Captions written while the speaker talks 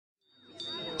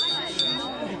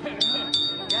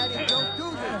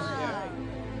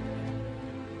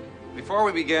Before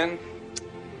we begin,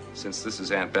 since this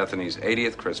is Aunt Bethany's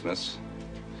 80th Christmas,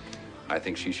 I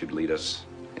think she should lead us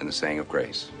in the saying of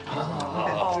grace.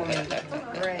 Oh,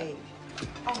 great.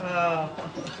 Oh.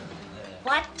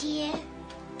 What, dear?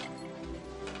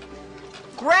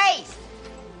 Grace!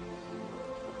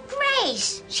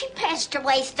 Grace. She passed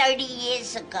away 30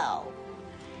 years ago.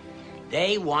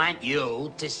 They want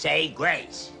you to say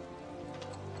grace.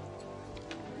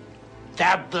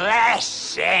 The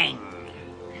blessing.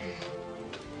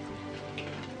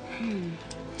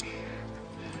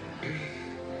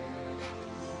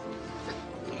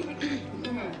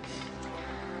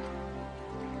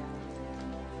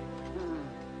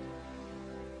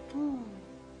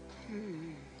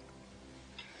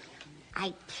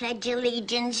 I pledge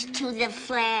allegiance to the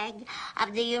flag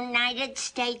of the United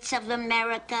States of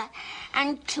America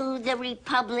and to the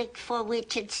republic for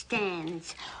which it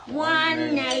stands,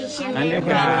 one nation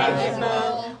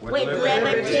indivisible, with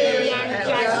liberty and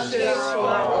justice for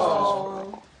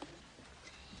all.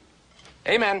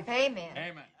 Amen. Amen.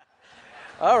 Amen.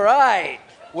 All right.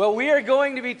 Well, we are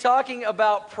going to be talking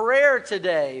about prayer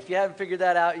today, if you haven't figured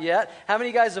that out yet. How many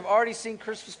of you guys have already seen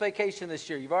Christmas Vacation this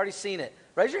year? You've already seen it.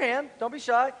 Raise your hand. Don't be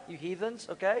shy, you heathens,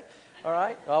 okay? All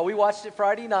right. We watched it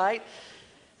Friday night.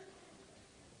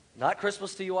 Not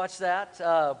Christmas till you watch that.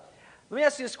 Let me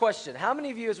ask you this question. How many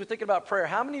of you, as we're thinking about prayer,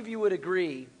 how many of you would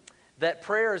agree that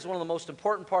prayer is one of the most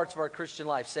important parts of our Christian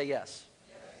life? Say yes.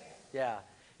 Yeah.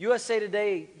 USA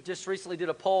Today just recently did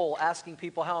a poll asking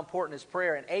people how important is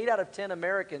prayer, and 8 out of 10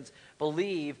 Americans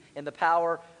believe in the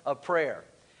power of prayer.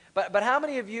 But how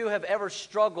many of you have ever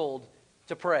struggled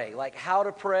to pray, like how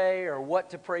to pray or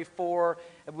what to pray for?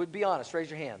 Would be honest,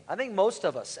 raise your hand. I think most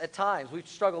of us at times we've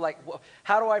struggled like,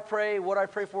 how do I pray, what do I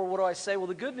pray for, what do I say? Well,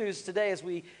 the good news today as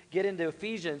we get into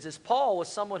Ephesians is Paul was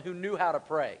someone who knew how to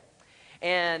pray.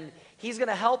 And he's going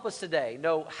to help us today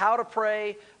know how to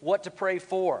pray, what to pray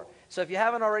for. So if you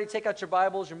haven't already, take out your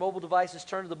Bibles, your mobile devices,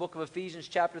 turn to the book of Ephesians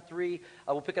chapter 3.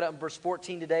 We'll pick it up in verse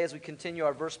 14 today as we continue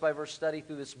our verse-by-verse study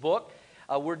through this book.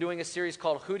 We're doing a series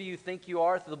called Who Do You Think You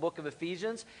Are through the book of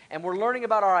Ephesians. And we're learning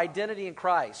about our identity in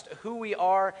Christ, who we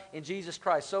are in Jesus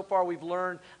Christ. So far we've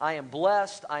learned I am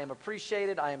blessed, I am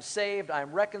appreciated, I am saved, I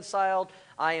am reconciled,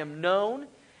 I am known.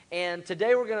 And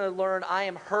today we're going to learn I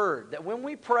am heard. That when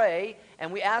we pray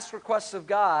and we ask requests of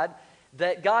God,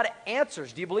 that God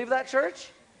answers. Do you believe that, church?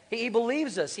 He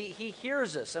believes us. He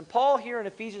hears us. And Paul here in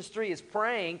Ephesians 3 is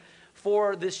praying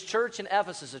for this church in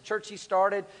Ephesus, a church he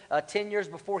started 10 years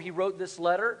before he wrote this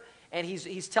letter. And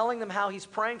he's telling them how he's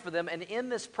praying for them. And in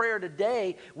this prayer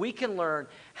today, we can learn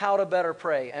how to better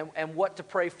pray and what to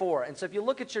pray for. And so if you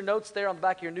look at your notes there on the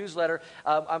back of your newsletter,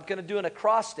 I'm going to do an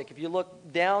acrostic. If you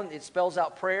look down, it spells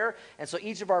out prayer. And so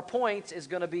each of our points is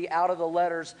going to be out of the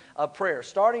letters of prayer.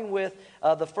 Starting with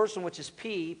the first one, which is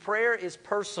P, prayer is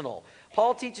personal.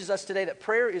 Paul teaches us today that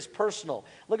prayer is personal.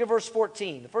 Look at verse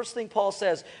 14. The first thing Paul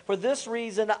says, for this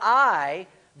reason I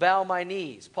bow my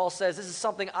knees. Paul says this is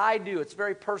something I do. It's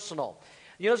very personal.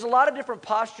 You know, there's a lot of different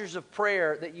postures of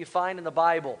prayer that you find in the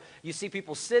Bible. You see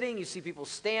people sitting, you see people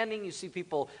standing, you see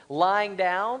people lying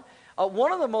down.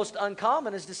 One of the most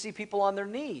uncommon is to see people on their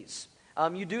knees.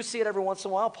 You do see it every once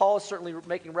in a while. Paul is certainly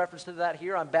making reference to that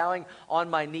here. I'm bowing on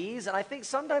my knees. And I think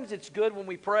sometimes it's good when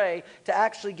we pray to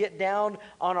actually get down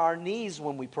on our knees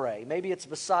when we pray. Maybe it's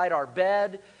beside our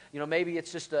bed. You know, maybe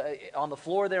it's just on the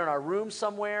floor there in our room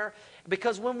somewhere.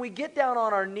 Because when we get down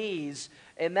on our knees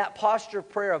in that posture of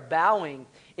prayer of bowing,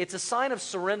 it's a sign of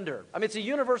surrender. I mean, it's a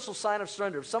universal sign of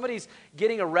surrender. If somebody's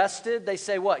getting arrested, they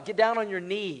say what? Get down on your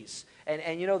knees.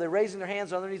 And you know, they're raising their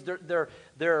hands on their knees.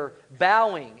 They're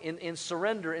bowing in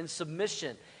surrender, in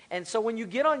submission. And so when you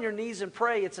get on your knees and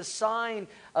pray, it's a sign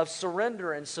of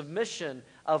surrender and submission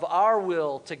of our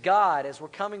will to God as we're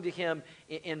coming to Him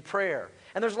in prayer.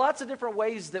 And there's lots of different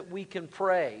ways that we can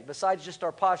pray. Besides just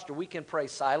our posture, we can pray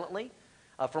silently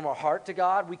from our heart to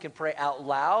God. We can pray out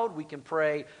loud. We can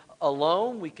pray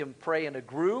alone. We can pray in a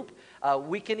group.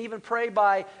 We can even pray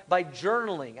by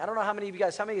journaling. I don't know how many of you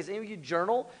guys, any of you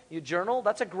journal? You journal?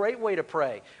 That's a great way to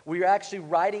pray, where you're actually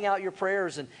writing out your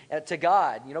prayers to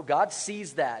God. You know, God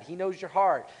sees that. He knows your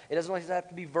heart. It doesn't always have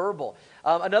to be verbal.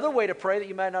 Another way to pray that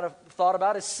you might not have thought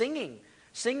about is singing.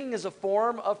 Singing is a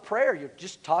form of prayer. You're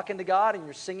just talking to God and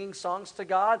you're singing songs to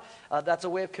God. That's a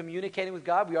way of communicating with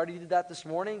God. We already did that this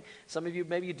morning. Some of you,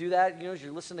 maybe you do that, you know, as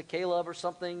you're listening to Caleb or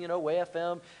something, you know, Way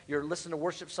FM. You're listening to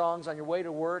worship songs on your way to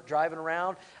work, driving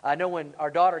around. I know when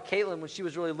our daughter, Caitlin, when she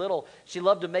was really little, she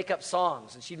loved to make up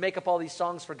songs. And she'd make up all these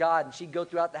songs for God. And she'd go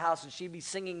throughout the house and she'd be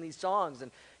singing these songs.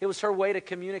 And it was her way to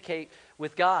communicate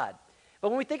with God. But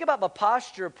when we think about the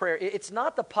posture of prayer, it's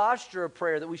not the posture of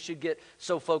prayer that we should get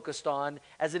so focused on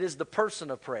as it is the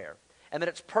person of prayer. And that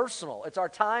it's personal. It's our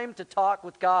time to talk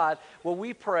with God where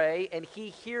we pray and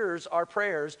He hears our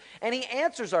prayers and He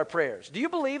answers our prayers. Do you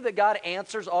believe that God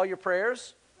answers all your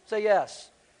prayers? Say yes.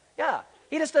 Yeah.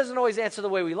 He just doesn't always answer the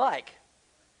way we like.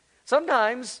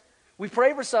 Sometimes we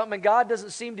pray for something and God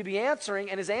doesn't seem to be answering,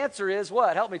 and His answer is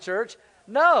what? Help me, church.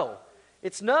 No.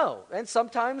 It's no. And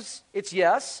sometimes it's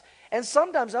yes. And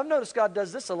sometimes I've noticed God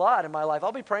does this a lot in my life.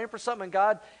 I'll be praying for something and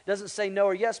God doesn't say no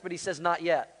or yes, but He says not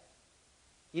yet.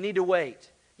 You need to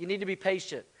wait. You need to be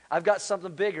patient. I've got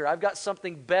something bigger. I've got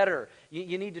something better.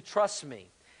 You need to trust me.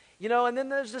 You know, and then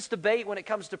there's this debate when it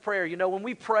comes to prayer. You know, when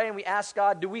we pray and we ask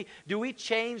God, do we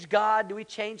change God? Do we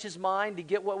change His mind to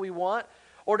get what we want?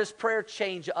 Or does prayer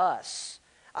change us?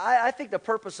 I think the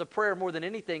purpose of prayer more than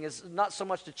anything is not so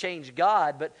much to change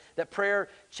God, but that prayer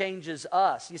changes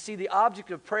us. You see, the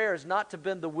object of prayer is not to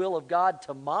bend the will of God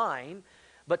to mine,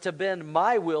 but to bend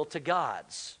my will to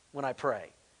God's when I pray.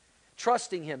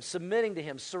 Trusting Him, submitting to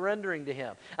Him, surrendering to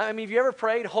Him. I mean, have you ever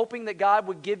prayed hoping that God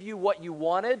would give you what you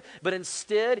wanted, but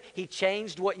instead He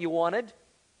changed what you wanted?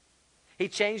 He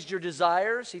changed your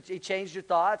desires. He changed your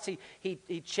thoughts.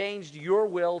 He changed your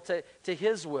will to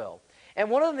His will. And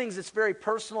one of the things that's very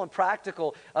personal and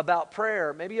practical about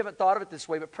prayer, maybe you haven't thought of it this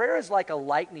way, but prayer is like a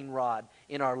lightning rod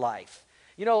in our life.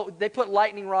 You know, they put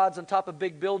lightning rods on top of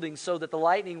big buildings so that the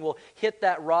lightning will hit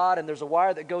that rod, and there's a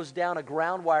wire that goes down, a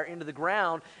ground wire into the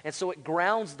ground, and so it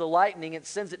grounds the lightning, it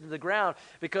sends it to the ground,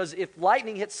 because if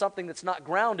lightning hits something that's not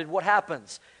grounded, what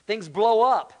happens? Things blow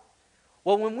up.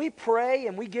 Well, when we pray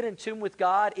and we get in tune with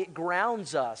God, it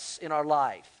grounds us in our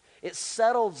life. It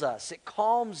settles us. It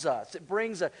calms us. It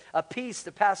brings a peace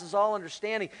that passes all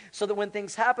understanding, so that when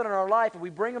things happen in our life and we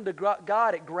bring them to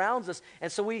God, it grounds us.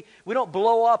 And so we don't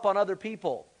blow up on other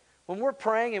people. When we're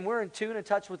praying and we're in tune and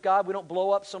touch with God, we don't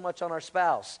blow up so much on our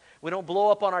spouse. We don't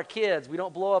blow up on our kids. We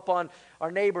don't blow up on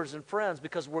our neighbors and friends,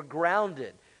 because we're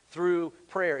grounded through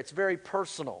prayer. It's very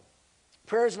personal.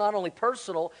 Prayer is not only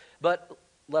personal, but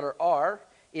letter R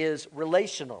is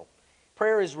relational.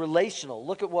 Prayer is relational.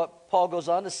 Look at what Paul goes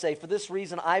on to say. For this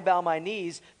reason I bow my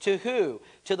knees to who?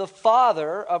 To the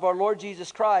Father of our Lord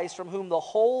Jesus Christ, from whom the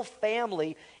whole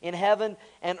family in heaven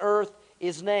and earth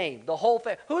is named. The whole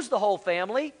Who's the whole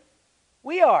family?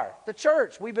 We are, the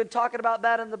church. We've been talking about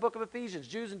that in the book of Ephesians.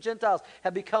 Jews and Gentiles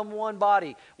have become one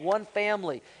body, one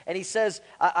family. And he says,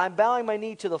 I'm bowing my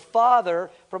knee to the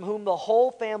Father, from whom the whole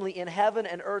family in heaven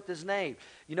and earth is named.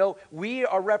 You know, we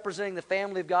are representing the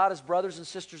family of God as brothers and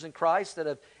sisters in Christ that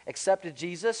have accepted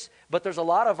Jesus. But there's a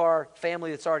lot of our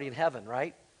family that's already in heaven,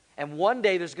 right? And one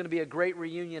day there's going to be a great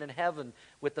reunion in heaven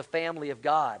with the family of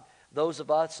God. Those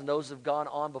of us and those who have gone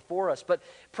on before us. But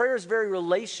prayer is very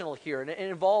relational here, and it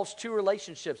involves two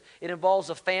relationships. It involves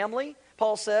a family,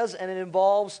 Paul says, and it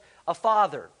involves a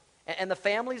father. And the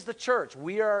family is the church.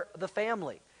 We are the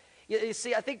family. You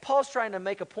see, I think Paul's trying to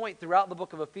make a point throughout the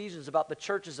book of Ephesians about the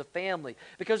church as a family,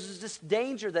 because there's this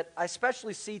danger that I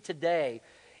especially see today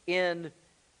in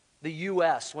the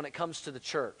U.S. when it comes to the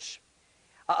church.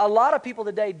 A lot of people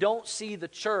today don't see the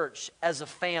church as a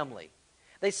family.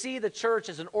 They see the church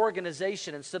as an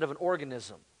organization instead of an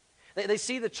organism. They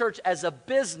see the church as a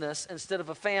business instead of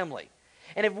a family.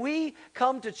 And if we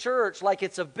come to church like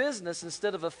it's a business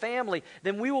instead of a family,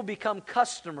 then we will become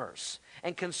customers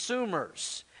and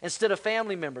consumers instead of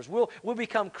family members. We'll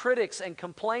become critics and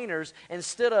complainers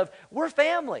instead of, we're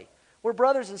family. We're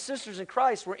brothers and sisters in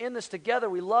Christ. We're in this together.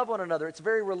 We love one another. It's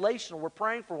very relational. We're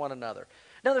praying for one another.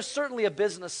 Now, there's certainly a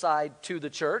business side to the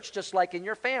church, just like in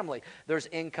your family. There's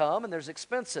income and there's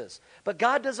expenses. But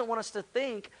God doesn't want us to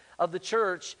think of the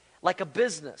church like a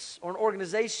business or an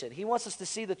organization. He wants us to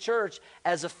see the church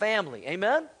as a family.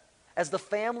 Amen? As the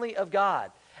family of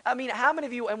God. I mean, how many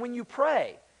of you, and when you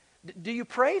pray, do you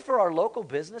pray for our local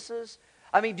businesses?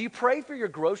 I mean, do you pray for your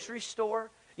grocery store?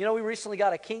 You know, we recently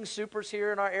got a King Soopers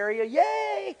here in our area.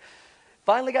 Yay!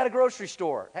 Finally got a grocery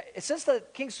store. Since the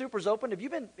King Soopers opened, have you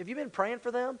been praying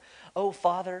for them? Oh,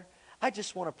 Father, I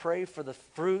just want to pray for the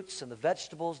fruits and the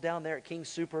vegetables down there at King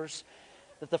Soopers,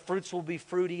 that the fruits will be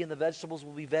fruity and the vegetables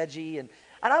will be veggie. And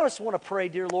I just want to pray,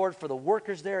 dear Lord, for the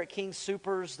workers there at King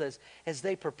Soopers as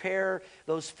they prepare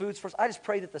those foods for us. I just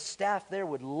pray that the staff there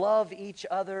would love each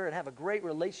other and have a great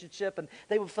relationship, and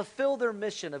they would fulfill their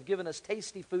mission of giving us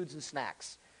tasty foods and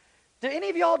snacks. Do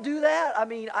any of y'all do that? I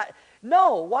mean,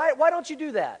 no. Why don't you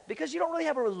do that? Because you don't really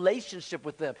have a relationship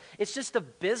with them. It's just a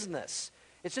business.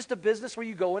 It's just a business where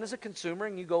you go in as a consumer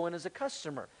and you go in as a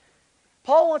customer.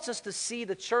 Paul wants us to see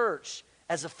the church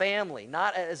as a family,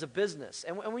 not as a business.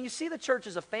 And when you see the church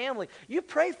as a family, you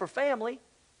pray for family.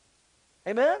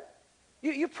 Amen?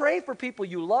 You pray for people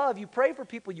you love. You pray for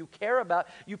people you care about.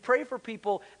 You pray for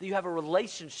people that you have a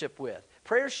relationship with.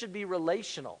 Prayer should be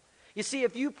relational. You see,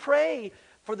 if you pray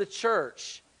for the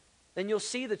church, then you'll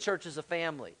see the church as a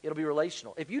family. It'll be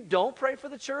relational. If you don't pray for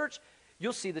the church,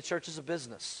 you'll see the church as a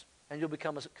business, and you'll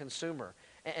become a consumer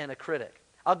and a critic.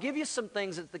 I'll give you some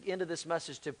things at the end of this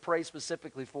message to pray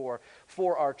specifically for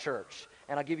our church,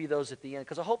 and I'll give you those at the end,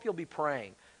 because I hope you'll be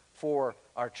praying for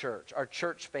our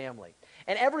church family.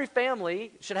 And every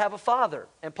family should have a father.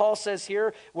 And Paul says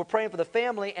here, we're praying for the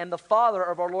family and the father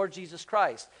of our Lord Jesus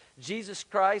Christ. Jesus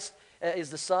Christ is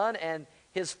the Son, and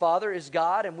his Father is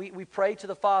God, and we pray to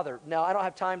the Father. Now, I don't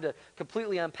have time to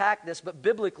completely unpack this, but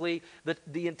biblically,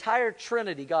 the entire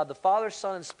Trinity, God, the Father,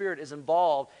 Son, and Spirit, is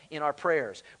involved in our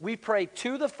prayers. We pray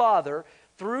to the Father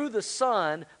through the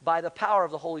Son by the power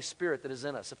of the Holy Spirit that is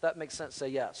in us. If that makes sense, say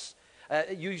yes.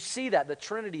 You see that. The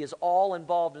Trinity is all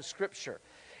involved in Scripture.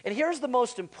 And here's the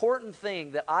most important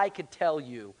thing that I could tell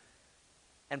you,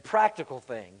 and practical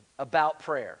thing about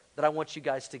prayer that I want you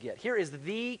guys to get. Here is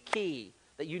the key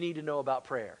that you need to know about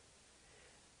prayer.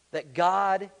 That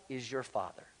God is your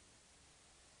Father.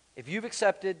 If you've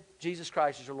accepted Jesus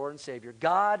Christ as your Lord and Savior,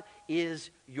 God is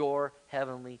your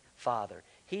Heavenly Father.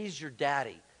 He's your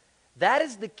daddy. That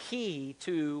is the key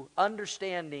to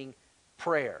understanding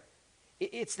prayer.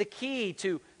 It's the key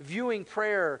to viewing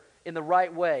prayer in the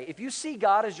right way. If you see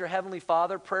God as your Heavenly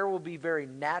Father, prayer will be very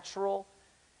natural.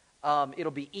 It'll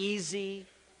be easy.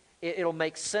 It'll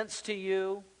make sense to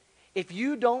you. If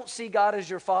you don't see God as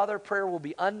your Father, prayer will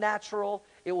be unnatural.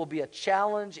 It will be a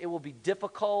challenge. It will be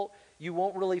difficult. You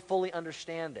won't really fully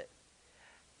understand it.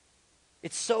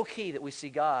 It's so key that we see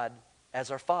God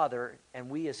as our Father and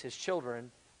we as His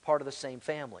children, part of the same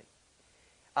family.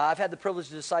 I've had the privilege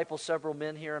to disciple several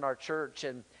men here in our church,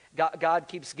 and God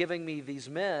keeps giving me these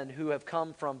men who have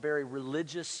come from very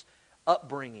religious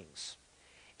upbringings.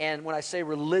 And when I say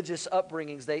religious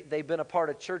upbringings, they've been a part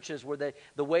of churches where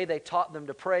the way they taught them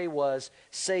to pray was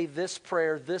say this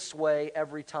prayer this way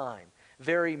every time.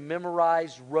 Very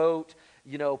memorized, rote,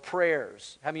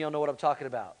 prayers. How many of y'all know what I'm talking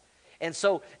about? And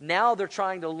so now they're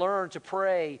trying to learn to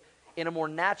pray in a more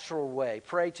natural way.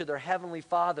 Pray to their Heavenly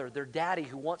Father, their daddy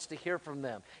who wants to hear from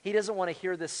them. He doesn't want to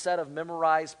hear this set of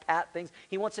memorized, pat things.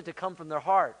 He wants it to come from their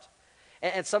heart.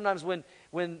 And sometimes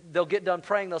when they'll get done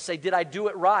praying, they'll say, did I do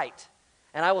it right?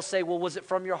 And I will say, well, was it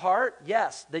from your heart?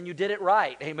 Yes, then you did it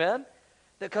right. Amen?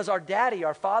 Because our daddy,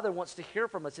 our Father, wants to hear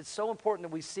from us. It's so important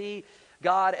that we see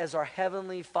God as our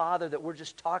Heavenly Father, that we're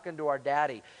just talking to our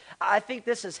daddy. I think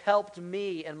this has helped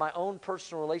me in my own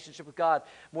personal relationship with God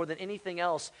more than anything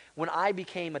else when I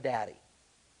became a daddy.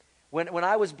 When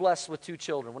I was blessed with 2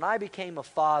 children, when I became a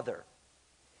father,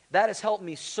 that has helped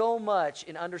me so much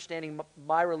in understanding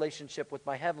my relationship with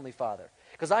my Heavenly Father.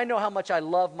 Because I know how much I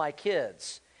love my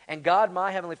kids. And God,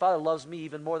 my Heavenly Father, loves me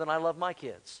even more than I love my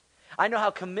kids. I know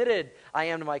how committed I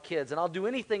am to my kids, and I'll do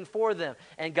anything for them.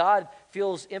 And God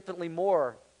feels infinitely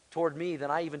more toward me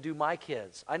than I even do my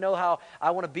kids. I know how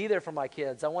I want to be there for my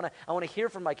kids. I want to hear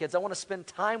from my kids. I want to spend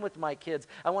time with my kids.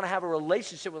 I want to have a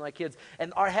relationship with my kids.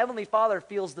 And our Heavenly Father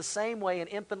feels the same way and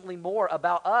infinitely more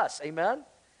about us. Amen?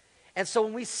 And so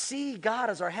when we see God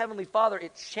as our Heavenly Father,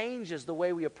 it changes the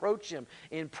way we approach Him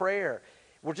in prayer.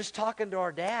 We're just talking to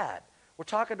our dad. We're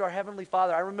talking to our Heavenly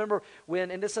Father. I remember when,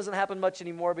 and this doesn't happen much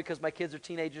anymore because my kids are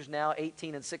teenagers now,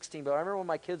 18 and 16, but I remember when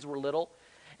my kids were little,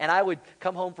 and I would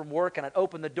come home from work, and I'd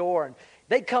open the door, and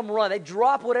they'd come run. They'd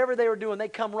drop whatever they were doing.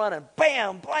 They'd come running,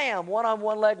 bam, bam, one on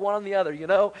one leg, one on the other,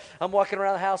 I'm walking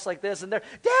around the house like this, and they're,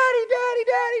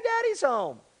 Daddy's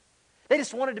home. They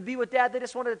just wanted to be with Dad. They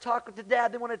just wanted to talk to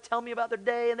Dad. They wanted to tell me about their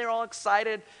day, and they're all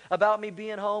excited about me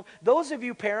being home. Those of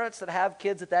you parents that have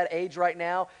kids at that age right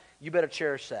now, you better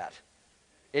cherish that.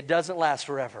 It doesn't last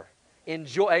forever.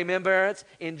 Enjoy, amen, parents?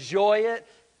 Enjoy it.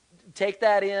 Take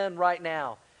that in right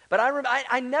now. But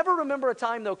I never remember a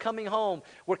time, though, coming home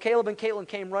where Caleb and Caitlin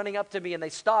came running up to me, and they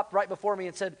stopped right before me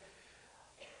and said,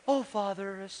 "Oh,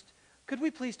 Father, could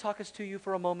we please talk us to you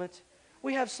for a moment?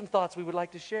 We have some thoughts we would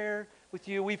like to share with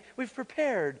you. We've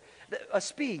prepared a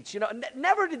speech."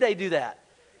 Never did they do that.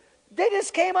 They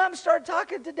just came up and started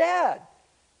talking to Dad.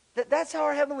 That's how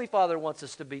our Heavenly Father wants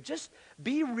us to be. Just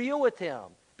be real with Him.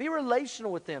 Be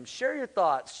relational with Him. Share your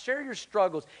thoughts. Share your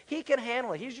struggles. He can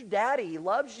handle it. He's your daddy. He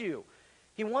loves you.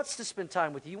 He wants to spend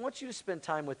time with you. He wants you to spend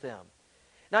time with Him.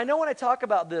 Now, I know when I talk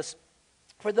about this,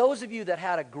 for those of you that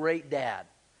had a great dad,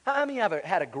 how many of you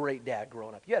had a great dad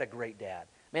growing up? You had a great dad.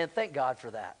 Man, thank God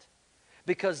for that.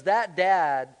 Because that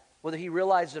dad, whether he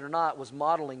realized it or not, was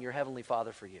modeling your Heavenly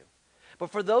Father for you.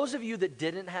 But for those of you that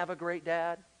didn't have a great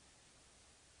dad,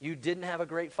 you didn't have a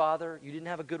great father, you didn't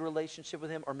have a good relationship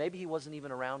with him, or maybe he wasn't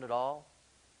even around at all,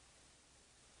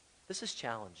 This is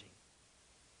challenging.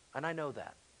 And I know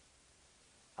that.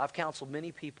 I've counseled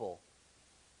many people,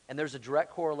 and there's a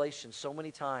direct correlation so many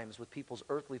times with people's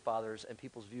earthly fathers and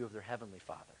people's view of their heavenly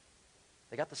Father.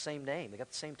 They got the same name. They got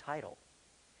the same title.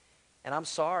 And I'm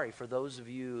sorry for those of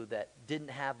you that didn't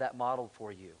have that modeled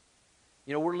for you.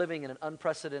 You know, we're living in an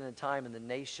unprecedented time in the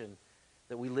nation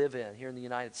that we live in here in the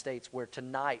United States, where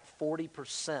tonight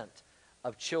 40%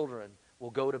 of children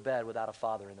will go to bed without a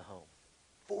father in the home.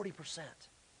 40%.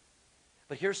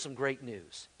 But here's some great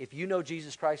news. If you know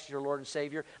Jesus Christ as your Lord and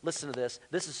Savior, listen to this.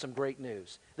 This is some great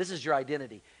news. This is your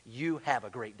identity. You have a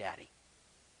great daddy.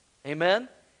 Amen?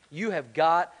 You have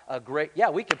got a great, yeah,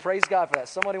 we can praise God for that.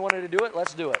 Somebody wanted to do it?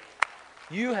 Let's do it.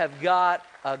 You have got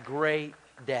a great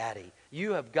daddy.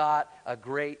 You have got a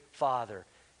great father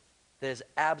that is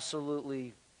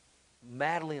absolutely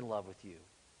madly in love with you.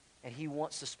 And he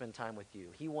wants to spend time with you.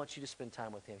 He wants you to spend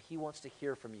time with him. He wants to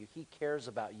hear from you. He cares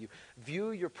about you.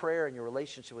 View your prayer and your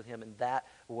relationship with him in that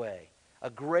way. A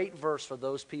great verse for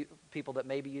those people that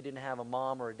maybe you didn't have a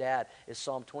mom or a dad is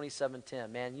Psalm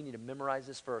 27:10. Man, you need to memorize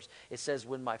this verse. It says,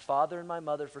 when my father and my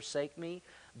mother forsake me,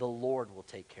 the Lord will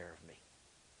take care of me.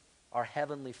 Our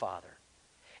heavenly Father.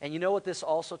 And you know what this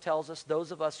also tells us?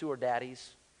 Those of us who are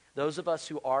daddies, those of us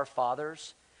who are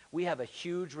fathers, we have a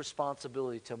huge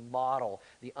responsibility to model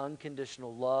the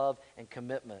unconditional love and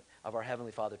commitment of our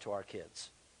Heavenly Father to our kids.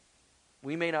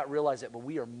 We may not realize it, but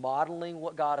we are modeling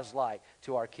what God is like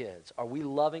to our kids. Are we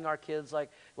loving our kids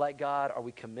like God? Are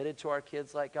we committed to our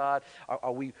kids like God?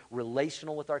 Are we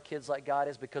relational with our kids like God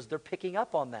is? Because they're picking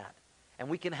up on that. And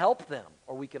we can help them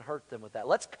or we can hurt them with that.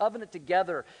 Let's covenant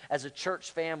together as a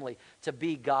church family to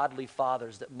be godly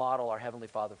fathers that model our Heavenly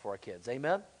Father for our kids.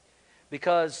 Amen?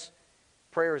 Because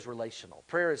prayer is relational.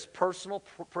 Prayer is personal.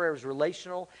 Prayer is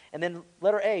relational. And then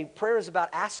letter A, prayer is about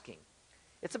asking.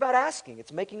 It's about asking.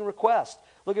 It's making a request.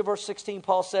 Look at verse 16.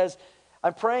 Paul says,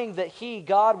 I'm praying that he,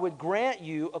 God, would grant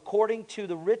you, according to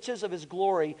the riches of his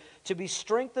glory, to be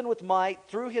strengthened with might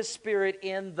through his Spirit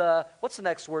in the, what's the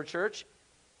next word, church?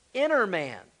 Inner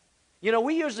man. You know,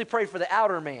 we usually pray for the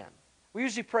outer man. We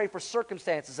usually pray for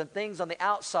circumstances and things on the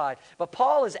outside. But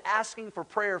Paul is asking for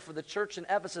prayer for the church in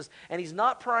Ephesus. And he's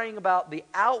not praying about the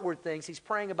outward things. He's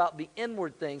praying about the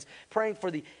inward things. Praying for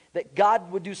that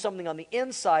God would do something on the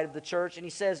inside of the church. And he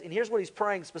says, and here's what he's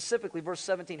praying specifically, verse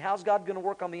 17. How's God going to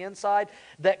work on the inside?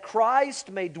 That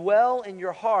Christ may dwell in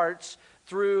your hearts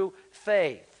through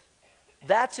faith.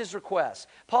 That's his request.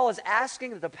 Paul is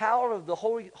asking that the power of the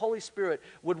Holy Spirit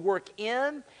would work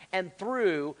in and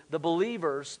through the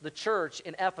believers, the church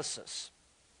in Ephesus.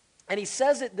 And he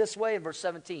says it this way in verse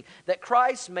 17, that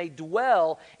Christ may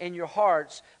dwell in your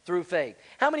hearts through faith.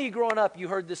 How many of you growing up, you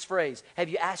heard this phrase? Have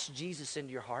you asked Jesus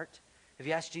into your heart? Have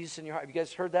you asked Jesus in your heart? Have you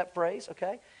guys heard that phrase?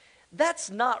 Okay. That's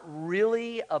not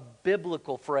really a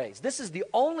biblical phrase. This is the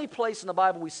only place in the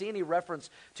Bible we see any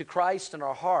reference to Christ in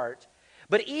our heart.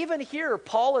 But even here,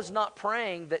 Paul is not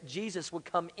praying that Jesus would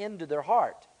come into their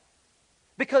heart.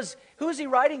 Because who is he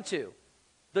writing to?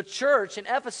 The church in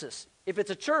Ephesus. If it's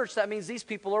a church, that means these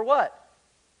people are what?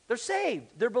 They're saved.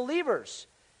 They're believers.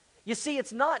 You see,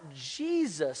 it's not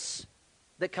Jesus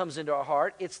that comes into our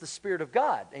heart. It's the Spirit of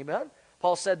God. Amen?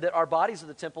 Paul said that our bodies are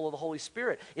the temple of the Holy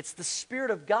Spirit. It's the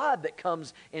Spirit of God that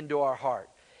comes into our heart.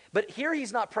 But here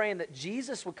he's not praying that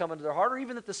Jesus would come into their heart or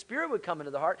even that the Spirit would come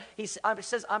into their heart. He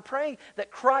says, I'm praying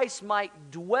that Christ might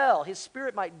dwell, his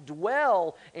Spirit might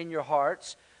dwell in your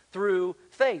hearts through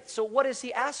faith. So what is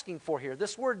he asking for here?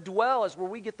 This word dwell is where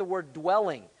we get the word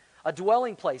dwelling, a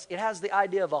dwelling place. It has the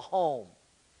idea of a home.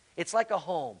 It's like a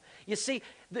home. You see,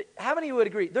 how many of you would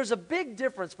agree? There's a big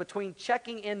difference between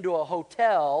checking into a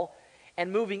hotel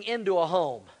and moving into a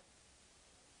home.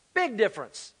 Big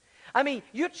difference. I mean,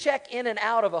 you check in and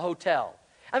out of a hotel.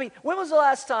 I mean, when was the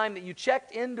last time that you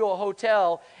checked into a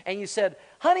hotel and you said,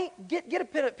 honey, get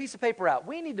a piece of paper out.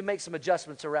 We need to make some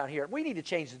adjustments around here. We need to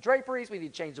change the draperies. We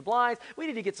need to change the blinds. We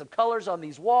need to get some colors on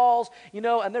these walls,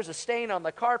 and there's a stain on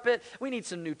the carpet. We need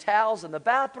some new towels in the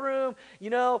bathroom.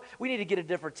 We need to get a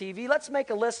different TV. Let's make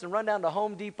a list and run down to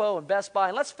Home Depot and Best Buy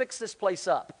and let's fix this place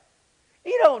up.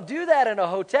 You don't do that in a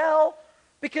hotel.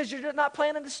 Because you're not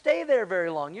planning to stay there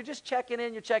very long. You're just checking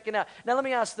in, you're checking out. Now let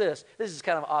me ask this. This is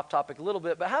kind of off topic a little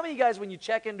bit, but how many of you guys, when you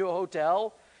check into a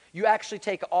hotel, you actually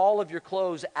take all of your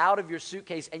clothes out of your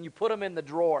suitcase and you put them in the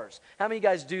drawers? How many of you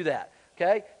guys do that?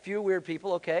 Okay, few weird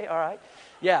people, okay, all right.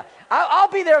 Yeah, I'll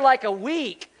be there like a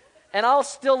week and I'll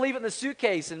still leave it in the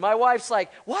suitcase. And my wife's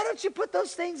like, why don't you put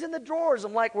those things in the drawers?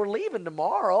 I'm like, we're leaving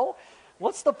tomorrow.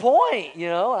 What's the point?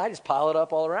 I just pile it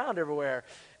up all around everywhere,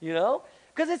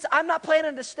 Because I'm not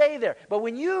planning to stay there. But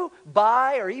when you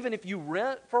buy, or even if you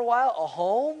rent for a while, a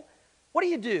home, what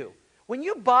do? When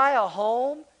you buy a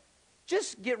home,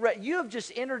 just get ready. You have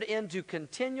just entered into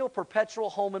continual, perpetual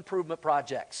home improvement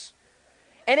projects.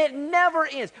 And it never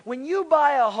ends. When you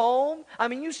buy a home, I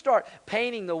mean, you start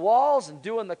painting the walls and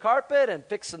doing the carpet and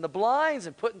fixing the blinds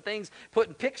and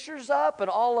putting pictures up and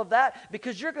all of that,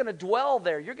 because you're going to dwell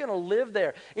there. You're going to live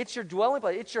there. It's your dwelling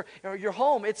place. It's your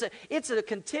home. It's a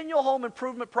continual home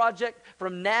improvement project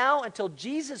from now until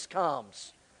Jesus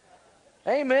comes.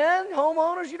 Amen,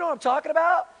 homeowners, you know what I'm talking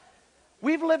about?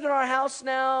 We've lived in our house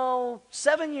now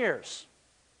 7 years.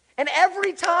 And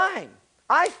every time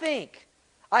I think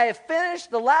I have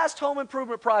finished the last home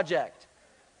improvement project,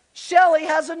 Shelley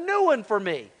has a new one for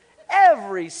me.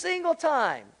 Every single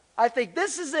time. I think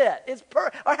this is it.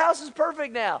 Our house is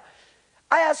perfect now.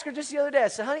 I asked her just the other day, I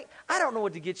said, honey, I don't know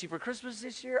what to get you for Christmas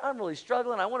this year. I'm really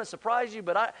struggling. I want to surprise you,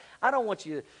 but I don't want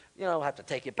you to, have to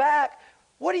take it back.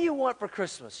 What do you want for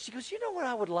Christmas? She goes, you know what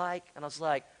I would like? And I was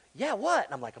like, yeah, what?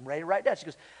 And I'm like, I'm ready to write down. She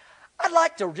goes, I'd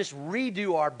like to just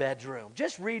redo our bedroom.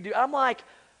 Just redo. I'm like,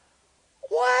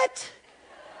 what?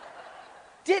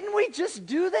 Didn't we just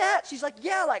do that? She's like,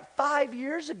 yeah, like 5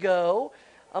 years ago.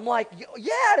 I'm like,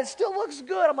 yeah, it still looks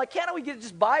good. I'm like, can't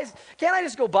I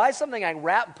just go buy something I can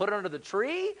wrap and put it under the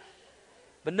tree?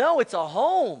 But no, it's a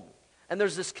home. And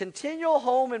there's this continual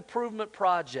home improvement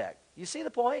project. You see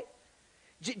the point?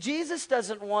 Jesus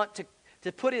doesn't want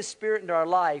to put his Spirit into our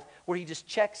life where he just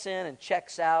checks in and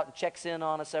checks out and checks in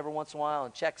on us every once in a while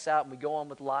and checks out and we go on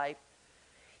with life.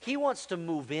 He wants to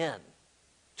move in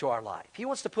to our life. He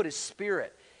wants to put his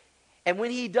Spirit. And when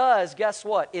he does, guess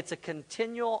what? It's a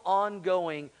continual,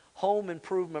 ongoing home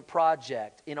improvement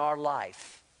project in our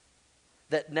life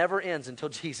that never ends until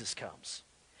Jesus comes.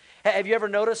 Have you ever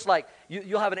noticed, like,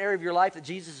 you'll have an area of your life that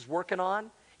Jesus is working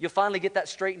on? You'll finally get that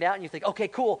straightened out and you think, okay,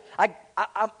 cool, I'm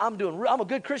a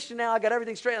good Christian now, I got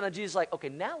everything straight. And then Jesus is like, okay,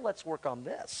 now let's work on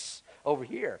this over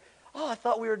here. Oh, I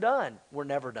thought we were done. We're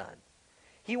never done.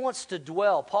 He wants to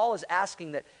dwell. Paul is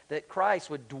asking that Christ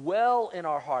would dwell in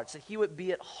our hearts, that he would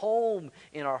be at home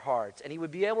in our hearts, and he would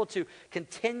be able to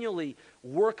continually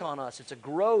work on us. It's a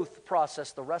growth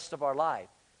process the rest of our life.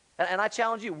 And I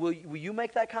challenge you, will you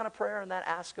make that kind of prayer and that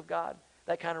ask of God,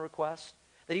 that kind of request?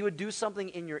 That he would do something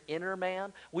in your inner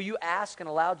man? Will you ask and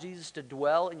allow Jesus to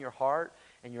dwell in your heart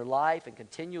and your life and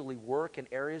continually work in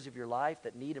areas of your life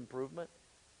that need improvement?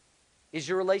 Is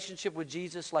your relationship with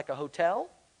Jesus like a hotel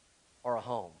or a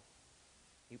home?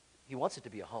 He wants it to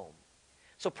be a home.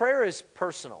 So prayer is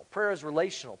personal. Prayer is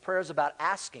relational. Prayer is about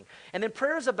asking. And then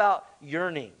prayer is about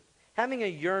yearning, having a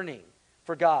yearning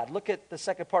for God. Look at the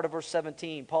second part of verse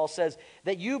 17. Paul says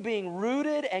that you being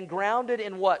rooted and grounded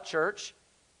in what, church?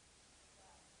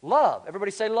 Love.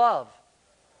 Everybody say love.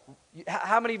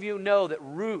 How many of you know that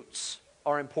roots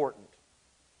are important?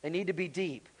 They need to be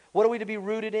deep. What are we to be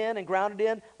rooted in and grounded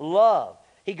in? Love.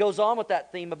 He goes on with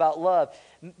that theme about love,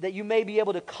 that you may be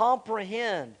able to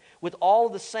comprehend with all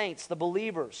of the saints, the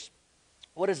believers,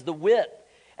 what is the width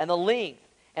and the length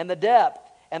and the depth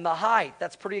and the height.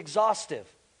 That's pretty exhaustive.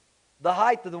 The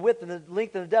height and the width and the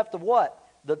length and the depth of what?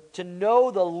 To know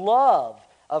the love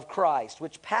of Christ,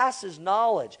 which passes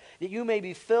knowledge, that you may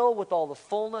be filled with all the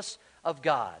fullness of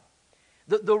God.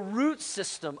 The root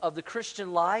system of the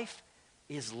Christian life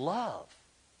is love.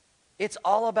 It's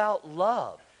all about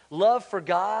love. Love for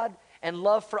God and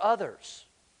love for others.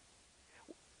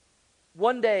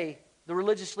 One day, the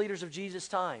religious leaders of Jesus'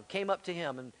 time came up to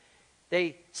him and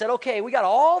they said, okay, we got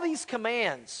all these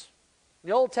commands in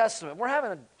the Old Testament. We're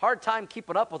having a hard time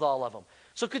keeping up with all of them.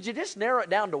 So could you just narrow it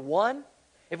down to one?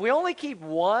 If we only keep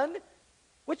one,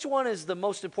 which one is the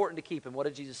most important to keep? And what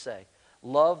did Jesus say?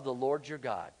 Love the Lord your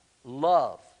God.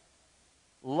 Love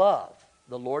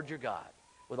the Lord your God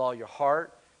with all your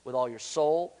heart, with all your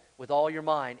soul, with all your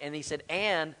mind. And he said,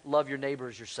 and love your neighbor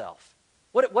as yourself.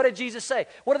 What did Jesus say?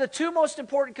 What are the two most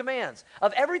important commands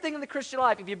of everything in the Christian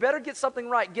life? If you better get something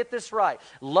right, get this right.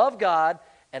 Love God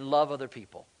and love other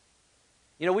people.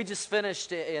 You know, we just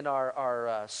finished in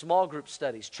our small group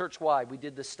studies, church-wide, we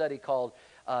did this study called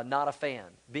Not a Fan,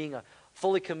 being a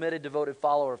fully committed, devoted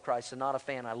follower of Christ and not a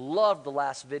fan. I loved the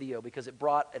last video because it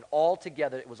brought it all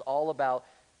together. It was all about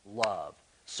love.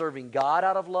 Serving God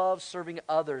out of love, serving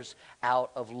others out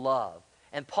of love.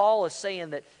 And Paul is saying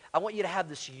that I want you to have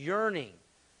this yearning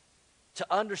to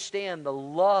understand the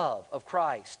love of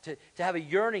Christ, to have a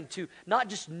yearning to not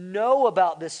just know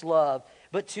about this love,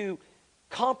 but to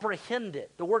comprehend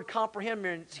it. The word comprehend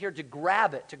means here to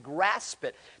grab it, to grasp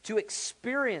it, to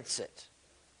experience it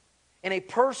in a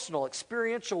personal,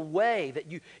 experiential way, that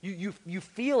you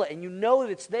feel it and you know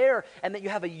that it's there and that you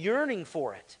have a yearning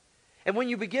for it. And when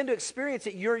you begin to experience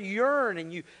it, you yearn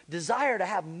and you desire to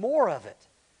have more of it.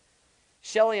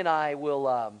 Shelley and I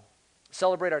will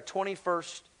celebrate our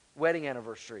 21st wedding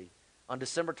anniversary on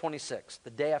December 26th, the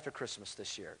day after Christmas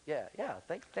this year. Yeah,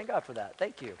 thank God for that.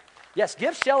 Thank you. Yes,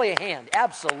 give Shelly a hand.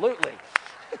 Absolutely.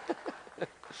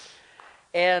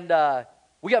 And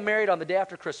we got married on the day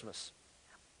after Christmas.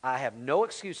 I have no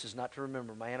excuses not to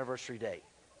remember my anniversary date.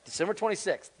 December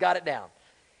 26th, got it down.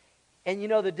 And you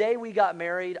know, the day we got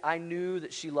married, I knew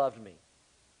that she loved me.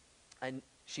 And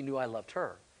she knew I loved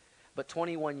her. But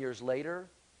 21 years later,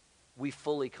 we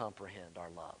fully comprehend our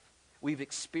love. We've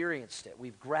experienced it.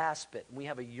 We've grasped it. And we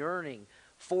have a yearning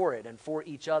for it and for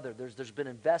each other. There's been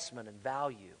investment and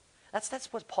value.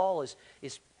 That's what Paul is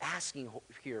asking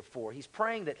here for. He's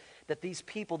praying that these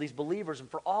people, these believers, and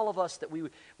for all of us, that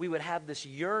we would have this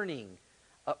yearning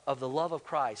of the love of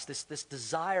Christ, this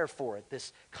desire for it,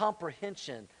 this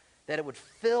comprehension, that it would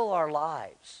fill our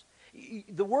lives.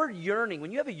 The word yearning,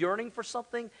 when you have a yearning for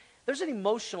something, there's an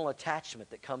emotional attachment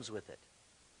that comes with it.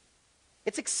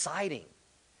 It's exciting.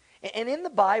 And in the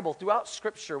Bible, throughout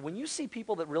Scripture, when you see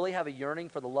people that really have a yearning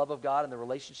for the love of God and the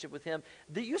relationship with Him,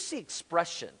 you see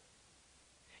expression.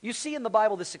 You see in the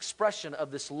Bible this expression of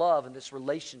this love and this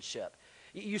relationship.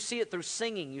 You see it through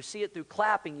singing. You see it through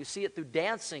clapping. You see it through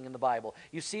dancing in the Bible.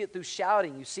 You see it through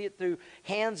shouting. You see it through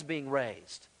hands being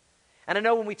raised. And I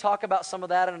know when we talk about some of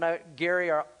that, and I know Gary,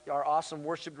 our awesome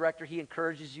worship director, he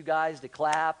encourages you guys to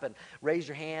clap and raise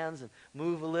your hands and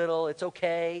move a little. It's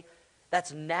okay.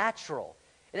 That's natural.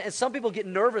 And some people get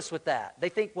nervous with that. They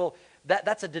think, well,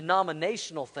 that's a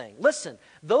denominational thing. Listen,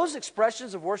 those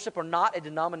expressions of worship are not a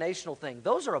denominational thing.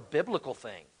 Those are a biblical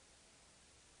thing.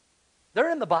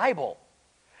 They're in the Bible.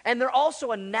 And they're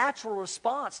also a natural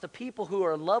response to people who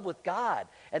are in love with God,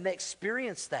 and they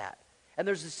experience that. And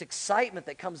there's this excitement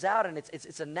that comes out, and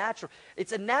it's a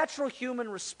natural human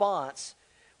response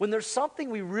when there's something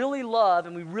we really love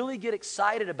and we really get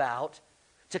excited about,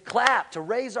 to clap, to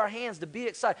raise our hands, to be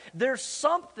excited. There's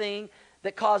something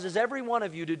that causes every one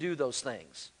of you to do those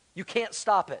things. You can't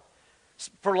stop it.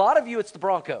 For a lot of you, it's the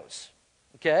Broncos,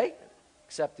 okay?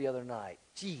 Except the other night.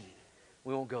 Gee,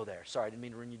 we won't go there. Sorry, I didn't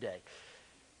mean to ruin your day.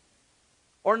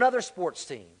 Or another sports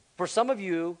team. For some of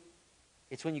you,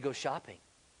 it's when you go shopping.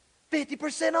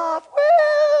 50% off,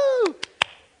 woo!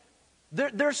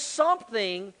 There's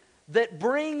something that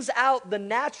brings out the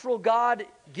natural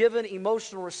God-given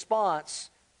emotional response.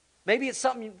 Maybe it's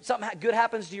something good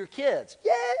happens to your kids.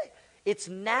 Yay! It's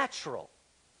natural.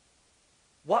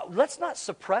 Let's not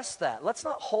suppress that. Let's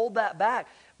not hold that back.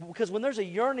 Because when there's a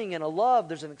yearning and a love,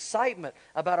 there's an excitement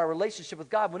about our relationship with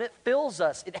God. When it fills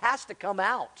us, it has to come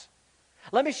out.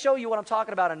 Let me show you what I'm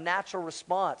talking about, a natural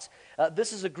response.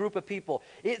 This is a group of people.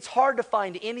 It's hard to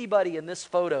find anybody in this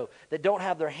photo that don't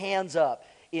have their hands up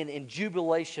in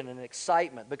jubilation and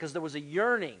excitement, because there was a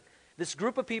yearning. This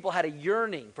group of people had a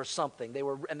yearning for something. They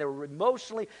were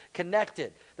emotionally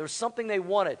connected. There was something they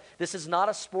wanted. This is not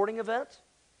a sporting event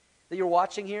that you're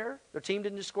watching here. Their team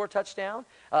didn't just score a touchdown.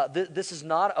 This is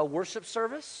not a worship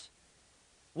service.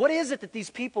 What is it that these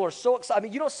people are so excited? I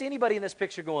mean, you don't see anybody in this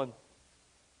picture going,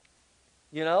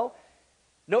 you know?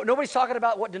 Nobody's talking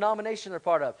about what denomination they're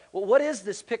part of. Well, what is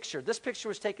this picture? This picture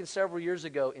was taken several years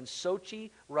ago in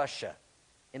Sochi, Russia,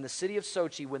 in the city of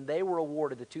Sochi, when they were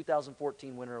awarded the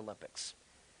 2014 Winter Olympics.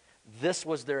 This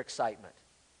was their excitement.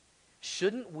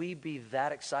 Shouldn't we be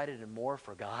that excited and more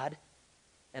for God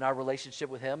and our relationship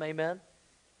with Him? Amen?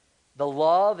 The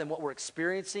love and what we're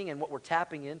experiencing and what we're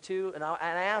tapping into. And I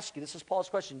ask you, this is Paul's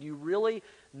question, do you really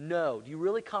know? Do you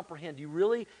really comprehend? Do you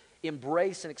really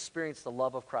embrace and experience the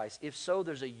love of Christ? If so,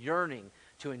 there's a yearning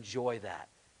to enjoy that.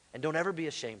 And don't ever be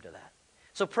ashamed of that.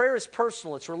 So prayer is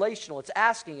personal, it's relational, it's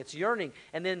asking, it's yearning.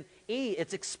 And then E,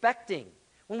 it's expecting.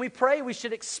 When we pray, we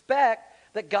should expect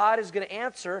that God is going to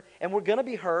answer, and we're going to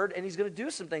be heard, and He's going to do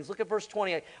some things. Look at verse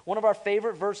 28, one of our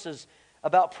favorite verses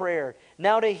about prayer.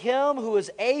 Now to Him who is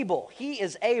able, He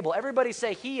is able. Everybody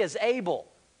say, He is able.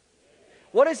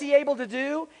 What is He able to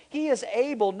do? He is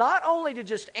able not only to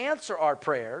just answer our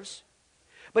prayers,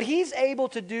 but He's able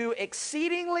to do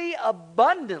exceedingly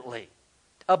abundantly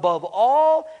above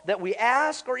all that we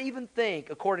ask or even think,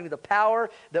 according to the power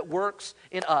that works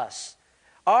in us.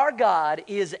 Our God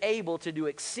is able to do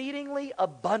exceedingly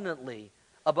abundantly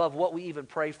above what we even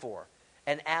pray for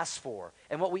and ask for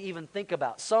and what we even think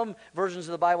about. Some versions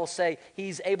of the Bible say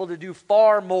He's able to do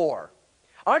far more.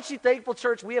 Aren't you thankful,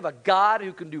 church? We have a God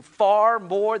who can do far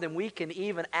more than we can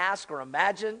even ask or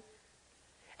imagine.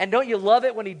 And don't you love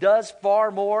it when He does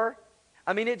far more?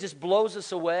 I mean, it just blows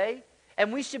us away.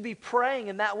 And we should be praying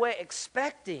in that way,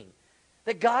 expecting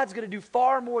that God's going to do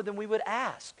far more than we would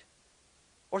ask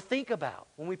or think about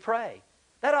when we pray.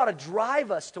 That ought to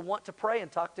drive us to want to pray and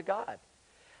talk to God.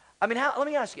 I mean, let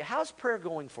me ask you, how's prayer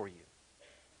going for you?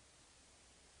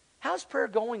 How's prayer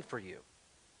going for you?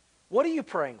 What are you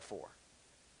praying for?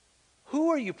 Who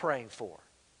are you praying for?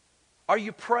 Are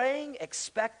you praying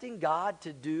expecting God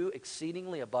to do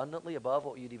exceedingly abundantly above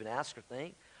what you'd even ask or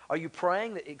think? Are you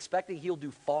praying that expecting He'll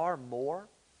do far more?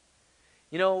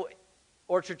 You know,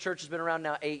 Orchard Church has been around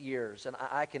now 8 years, and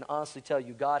I can honestly tell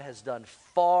you God has done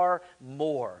far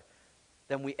more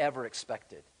than we ever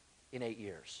expected in 8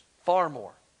 years. Far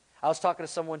more. I was talking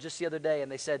to someone just the other day,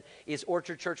 and they said, is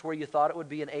Orchard Church where you thought it would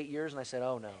be in 8 years? And I said,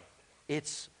 oh no,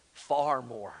 it's far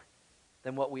more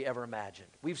than what we ever imagined.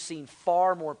 We've seen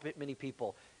far more many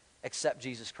people accept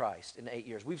Jesus Christ in 8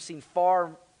 years. We've seen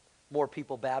far more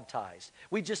people baptized.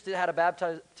 We just had a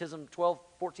baptism, 12,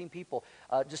 14 people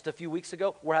just a few weeks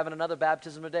ago. We're having another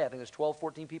baptism today. I think there's 12,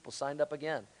 14 people signed up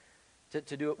again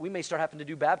to do it. We may start having to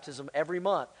do baptism every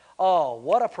month. Oh,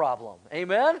 what a problem.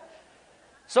 Amen?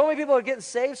 So many people are getting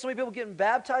saved, so many people getting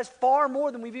baptized, far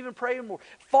more than we've even prayed for.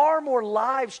 Far more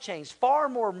lives changed, far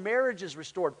more marriages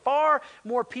restored, far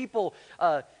more people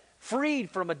freed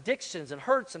from addictions and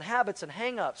hurts and habits and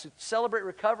hang-ups who celebrate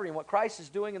recovery and what Christ is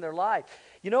doing in their life.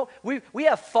 You know, we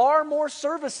have far more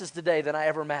services today than I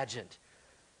ever imagined.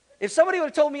 If somebody would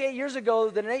have told me 8 years ago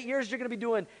that in 8 years you're going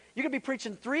to be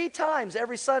preaching 3 times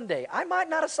every Sunday, I might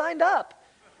not have signed up.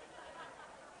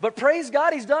 But praise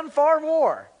God, He's done far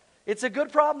more. It's a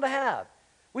good problem to have.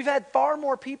 We've had far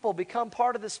more people become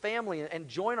part of this family and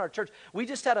join our church. We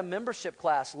just had a membership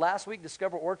class last week,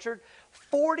 Discover Orchard.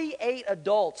 48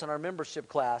 adults in our membership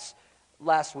class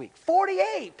last week.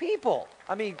 48 people.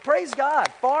 I mean, praise God,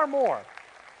 far more.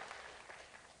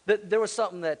 There was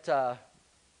something that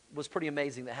was pretty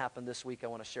amazing that happened this week I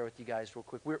want to share with you guys real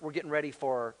quick. We're getting ready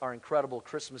for our incredible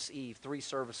Christmas Eve, 3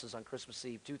 services on Christmas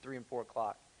Eve, 2, 3, and 4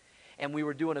 o'clock. And we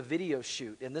were doing a video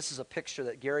shoot, and this is a picture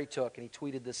that Gary took, and he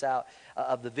tweeted this out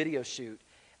of the video shoot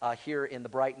here in the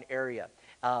Brighton area.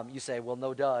 You say, well,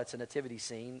 no duh, it's a nativity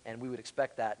scene, and we would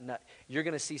expect that. You're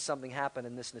going to see something happen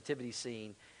in this nativity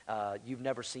scene you've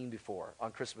never seen before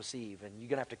on Christmas Eve, and you're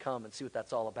going to have to come and see what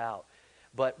that's all about.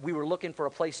 But we were looking for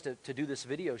a place to do this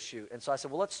video shoot, and so I said,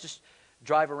 well, let's just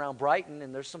drive around Brighton,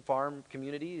 and there's some farm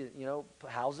community, you know,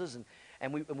 houses,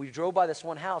 and we drove by this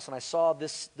one house, and I saw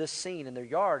this scene in their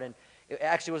yard, and it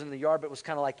actually wasn't in the yard, but it was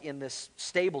kind of like in this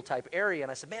stable type area.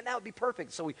 And I said, man, that would be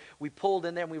perfect. So we pulled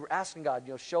in there, and we were asking God,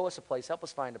 you know, show us a place, help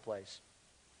us find a place.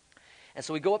 And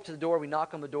so we go up to the door, we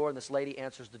knock on the door, and this lady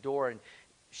answers the door, and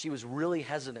she was really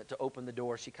hesitant to open the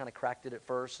door. She kind of cracked it at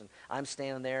first, and I'm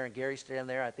standing there, and Gary's standing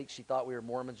there. I think she thought we were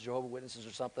Mormons, Jehovah's Witnesses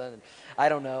or something, and I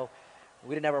don't know.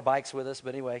 We didn't have our bikes with us,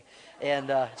 but anyway,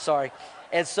 and sorry.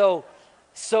 And so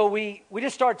we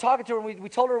just started talking to her, and we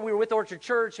told her we were with Orchard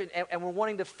Church, and we're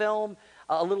wanting to film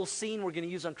a little scene we're going to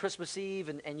use on Christmas Eve,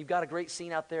 and you've got a great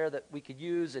scene out there that we could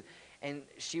use. And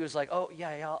she was like, oh,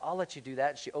 yeah, I'll let you do that.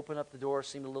 And she opened up the door,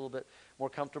 seemed a little bit more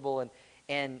comfortable,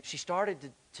 and she started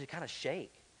to kind of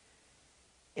shake.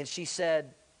 And she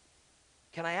said,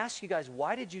 can I ask you guys,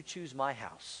 why did you choose my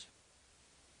house?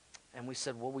 And we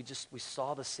said, well, we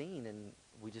saw the scene, and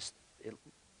we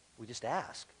just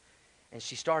asked. And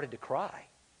she started to cry.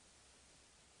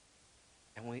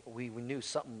 And we knew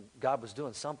something, God was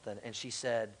doing something. And she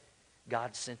said,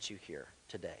 God sent you here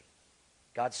today.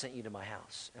 God sent you to my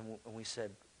house. And we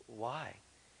said, why?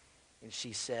 And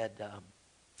she said,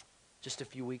 just a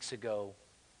few weeks ago,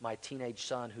 my teenage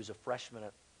son, who's a freshman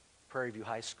at Prairie View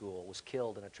High School, was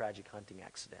killed in a tragic hunting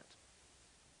accident.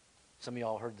 Some of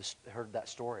y'all heard that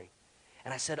story.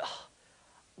 And I said, oh,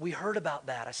 we heard about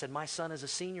that. I said, my son is a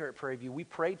senior at Prairie View. We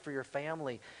prayed for your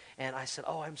family. And I said,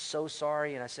 oh, I'm so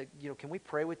sorry. And I said, you know, can we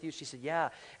pray with you? She said, yeah.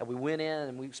 And we went in,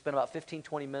 and we spent about 15,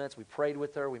 20 minutes. We prayed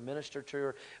with her. We ministered to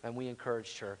her, and we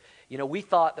encouraged her. You know, we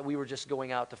thought that we were just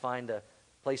going out to find a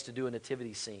place to do a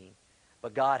nativity scene.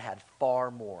 But God had far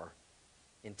more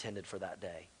intended for that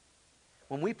day.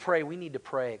 When we pray, we need to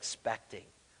pray expecting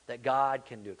that God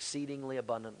can do exceedingly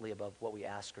abundantly above what we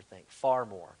ask or think, far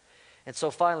more. And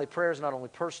so finally, prayer is not only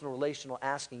personal, relational,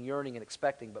 asking, yearning, and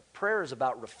expecting, but prayer is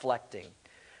about reflecting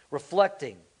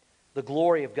the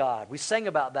glory of God. We sang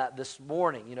about that this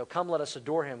morning. You know, come let us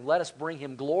adore Him. Let us bring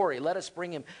Him glory. Let us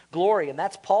bring Him glory. And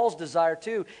that's Paul's desire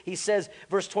too. He says,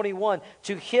 verse 21,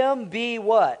 to Him be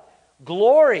what?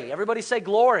 Glory. Everybody say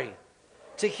glory.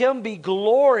 To Him be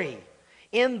glory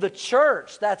in the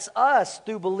church, that's us,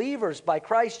 through believers by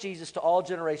Christ Jesus to all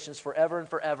generations forever and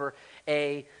forever.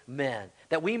 Amen.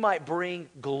 That we might bring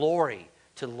glory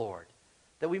to the Lord.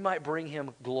 That we might bring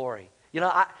Him glory. You know,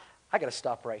 I got to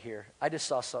stop right here. I just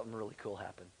saw something really cool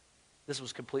happen. This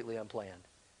was completely unplanned.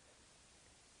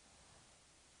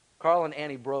 Carl and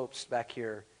Annie Bropst back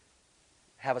here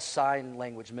have a sign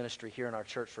language ministry here in our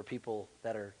church for people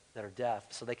that are deaf,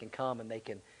 so they can come and they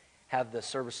can have the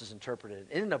services interpreted.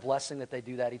 Isn't it a blessing that they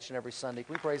do that each and every Sunday?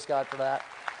 Can we praise God for that?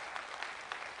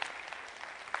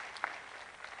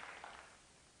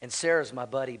 And Sarah's my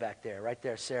buddy back there, right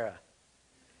there, Sarah.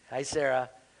 Hi, Sarah.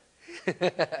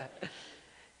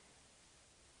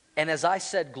 And as I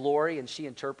said glory and she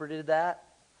interpreted that,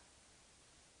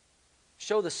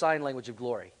 show the sign language of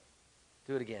glory.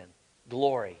 Do it again.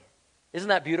 Glory. Isn't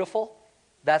that beautiful?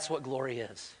 That's what glory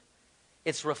is.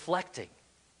 It's reflecting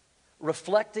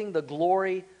the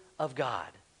glory of God.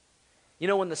 You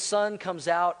know, when the sun comes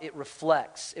out, it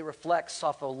reflects. It reflects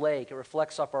off a lake. It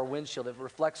reflects off our windshield. It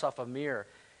reflects off a mirror.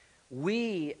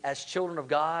 We, as children of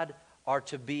God, are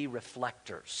to be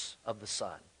reflectors of the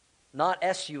sun. Not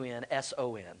S-U-N,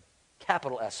 S-O-N,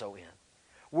 capital S-O-N.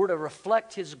 We're to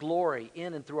reflect His glory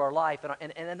in and through our life,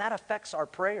 and that affects our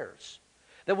prayers.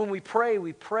 That when we pray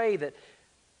that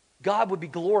God would be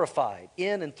glorified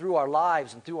in and through our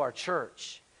lives and through our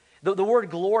church. The word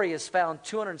glory is found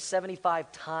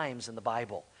 275 times in the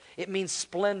Bible. It means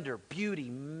splendor,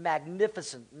 beauty,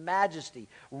 magnificent, majesty,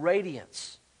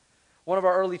 radiance. One of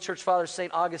our early church fathers,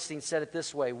 St. Augustine, said it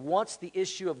this way: once the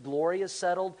issue of glory is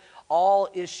settled, all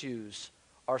issues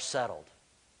are settled.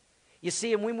 You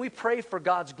see, and when we pray for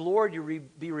God's glory to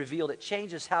be revealed, it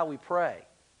changes how we pray.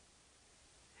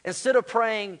 Instead of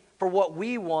praying for what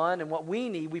we want and what we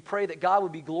need, we pray that God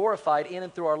would be glorified in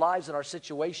and through our lives and our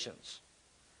situations.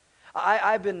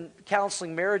 I've been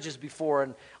counseling marriages before,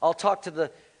 and I'll talk to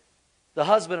the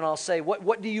husband and I'll say,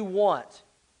 what do you want?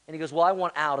 And he goes, well, I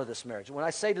want out of this marriage. When I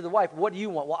say to the wife, what do you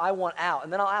want? Well, I want out.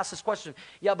 And then I'll ask this question,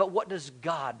 yeah, but what does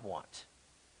God want?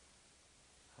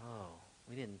 Oh,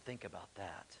 we didn't think about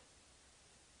that.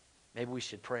 Maybe we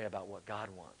should pray about what God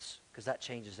wants, because that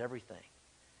changes everything.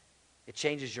 It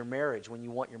changes your marriage when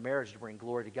you want your marriage to bring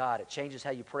glory to God. It changes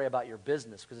how you pray about your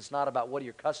business, because it's not about what do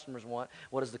your customers want,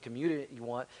 what does the community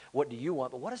want, what do you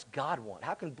want, but what does God want?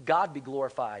 How can God be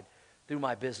glorified through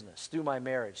my business, through my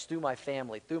marriage, through my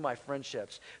family, through my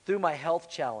friendships, through my health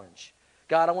challenge?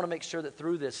 God, I want to make sure that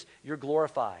through this you're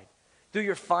glorified. Through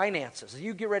your finances. As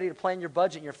you get ready to plan your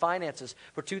budget and your finances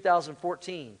for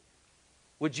 2014,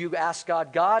 would you ask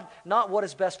God, not what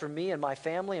is best for me and my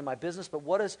family and my business, but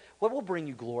what will bring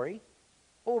you glory?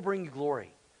 What will bring you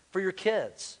glory? For your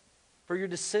kids, for your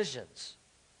decisions.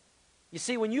 You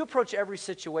see, when you approach every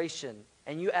situation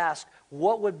and you ask,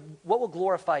 what will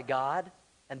glorify God?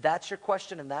 And that's your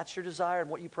question and that's your desire and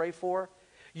what you pray for,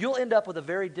 you'll end up with a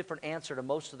very different answer to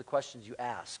most of the questions you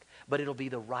ask. But it'll be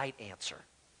the right answer.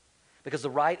 Because the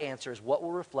right answer is what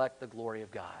will reflect the glory of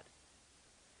God.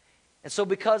 And so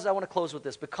I want to close with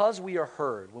this, because we are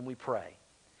heard when we pray,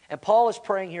 and Paul is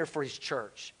praying here for his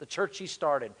church, the church he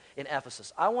started in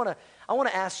Ephesus. I want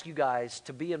to ask you guys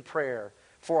to be in prayer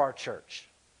for our church,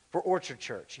 for Orchard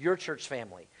Church, your church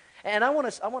family. And I want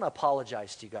to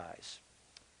apologize to you guys.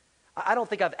 I don't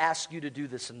think I've asked you to do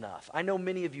this enough. I know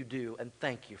many of you do, and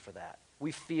thank you for that.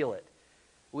 We feel it.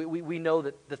 We know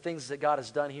that the things that God has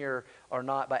done here are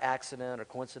not by accident or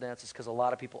coincidence. It's because a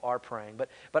lot of people are praying.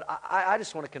 But I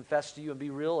just want to confess to you and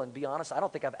be real and be honest. I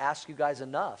don't think I've asked you guys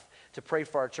enough to pray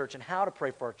for our church and how to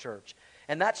pray for our church.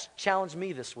 And that's challenged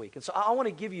me this week. And so I want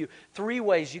to give you 3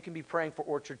 ways you can be praying for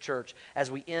Orchard Church as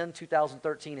we end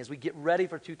 2013, as we get ready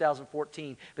for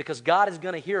 2014, because God is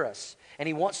going to hear us, and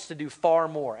He wants to do far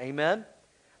more. Amen?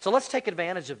 So let's take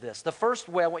advantage of this. The first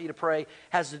way I want you to pray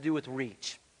has to do with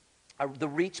reach. The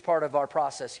reach part of our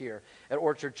process here at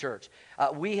Orchard Church.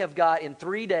 We have got in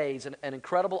 3 days an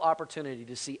incredible opportunity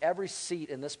to see every seat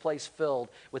in this place filled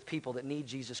with people that need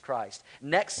Jesus Christ.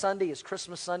 Next Sunday is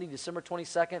Christmas Sunday, December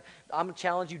 22nd. I'm going to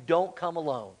challenge you, don't come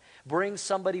alone. Bring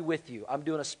somebody with you. I'm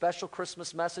doing a special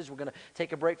Christmas message. We're going to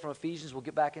take a break from Ephesians. We'll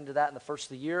get back into that in the first of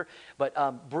the year.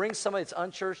 But bring somebody that's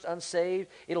unchurched, unsaved.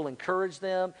 It'll encourage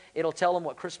them. It'll tell them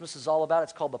what Christmas is all about.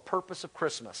 It's called The Purpose of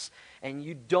Christmas. And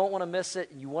you don't want to miss it.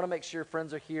 You want to make sure your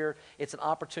friends are here. It's an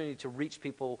opportunity to reach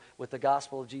people with the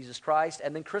gospel of Jesus Christ.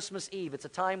 And then Christmas Eve, it's a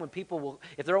time when people will,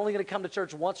 if they're only going to come to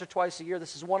church once or twice a year,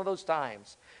 this is one of those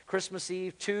times. Christmas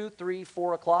Eve, 2, 3,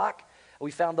 4 o'clock. We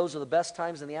found those are the best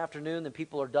times in the afternoon. Then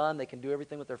people are done. They can do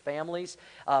everything with their families.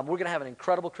 We're going to have an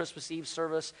incredible Christmas Eve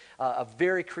service, a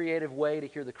very creative way to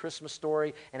hear the Christmas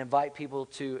story and invite people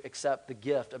to accept the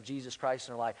gift of Jesus Christ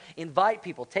in their life. Invite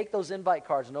people. Take those invite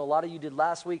cards. I know a lot of you did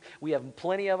last week. We have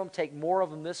plenty of them. Take more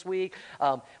of them this week.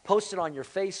 Post it on your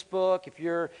Facebook. If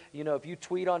you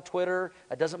tweet on Twitter,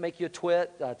 it doesn't make you a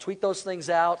twit. Tweet those things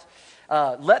out.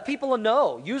 Let people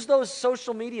know. Use those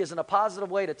social medias in a positive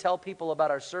way to tell people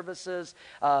about our services.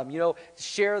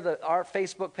 Share our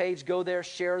Facebook page. Go there,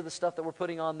 share the stuff that we're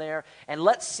putting on there, and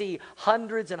let's see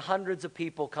hundreds and hundreds of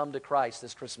people come to Christ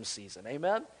this Christmas season.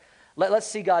 Amen? Let's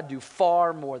see God do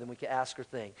far more than we can ask or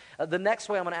think. The next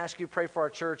way I'm going to ask you to pray for our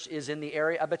church is in the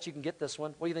area. I bet you can get this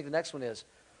one. What do you think the next one is?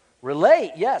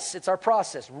 Relate. Yes, it's our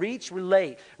process. Reach,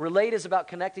 relate. Relate is about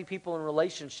connecting people in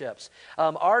relationships.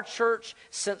 Our church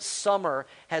since summer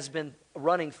has been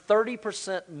running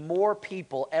 30% more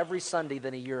people every Sunday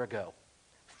than a year ago.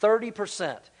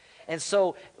 30%. And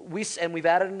so we've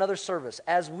added another service.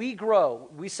 As we grow,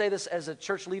 we say this as a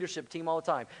church leadership team all the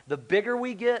time. The bigger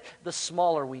we get, the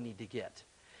smaller we need to get.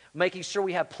 Making sure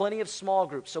we have plenty of small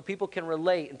groups so people can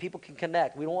relate and people can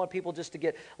connect. We don't want people just to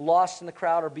get lost in the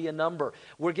crowd or be a number.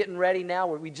 We're getting ready now.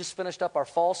 We just finished up our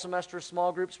fall semester of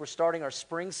small groups. We're starting our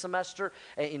spring semester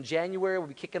in January. We'll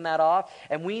be kicking that off.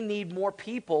 And we need more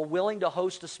people willing to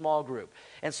host a small group.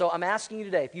 And so I'm asking you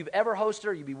today, if you've ever hosted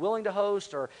or you'd be willing to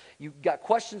host or you've got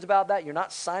questions about that, you're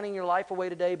not signing your life away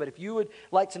today, but if you would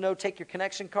like to know, take your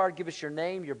connection card, give us your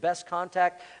name, your best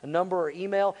contact, a number or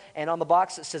email, and on the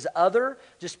box that says other,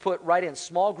 just put right in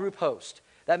small group host.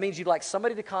 That means you'd like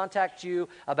somebody to contact you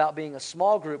about being a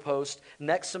small group host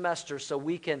next semester so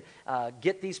we can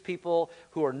get these people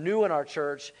who are new in our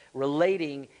church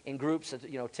relating in groups of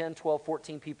 10, 12,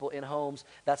 14 people in homes.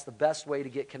 That's the best way to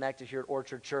get connected here at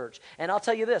Orchard Church. And I'll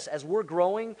tell you this, as we're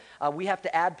growing, we have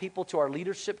to add people to our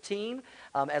leadership team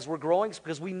as we're growing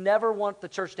because we never want the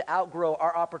church to outgrow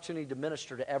our opportunity to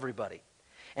minister to everybody.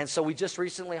 And so we just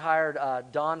recently hired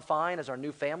Don Fine as our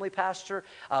new family pastor.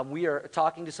 We are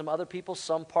talking to some other people,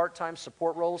 some part-time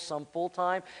support roles, some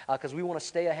full-time, because we want to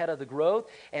stay ahead of the growth.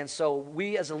 And so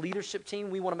we as a leadership team,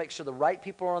 we want to make sure the right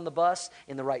people are on the bus,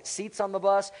 in the right seats on the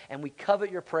bus, and we covet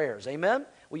your prayers. Amen?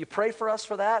 Will you pray for us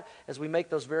for that as we make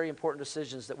those very important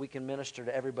decisions that we can minister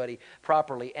to everybody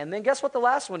properly? And then guess what the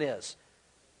last one is?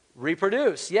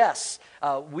 Reproduce, yes.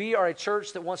 We are a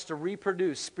church that wants to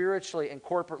reproduce spiritually and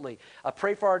corporately.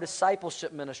 Pray for our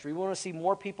discipleship ministry. We want to see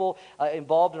more people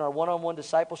involved in our one-on-one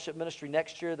discipleship ministry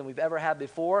next year than we've ever had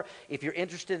before. If you're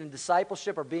interested in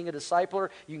discipleship or being a discipler,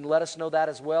 you can let us know that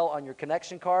as well on your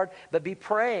connection card. But be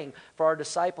praying for our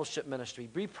discipleship ministry.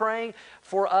 Be praying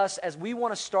for us as we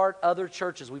want to start other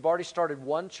churches. We've already started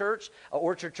one church,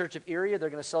 Orchard Church of Erie. They're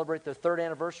going to celebrate their 3rd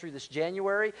anniversary this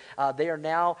January. They are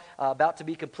now about to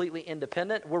be completely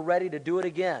independent. We're ready to do it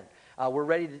again. We're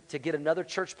ready to get another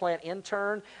church plant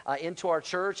intern into our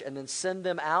church and then send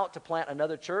them out to plant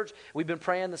another church. We've been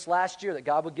praying this last year that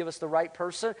God would give us the right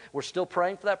person. We're still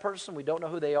praying for that person. We don't know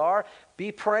who they are.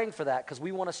 Be praying for that because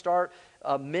we want to start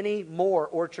many more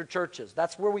Orchard churches.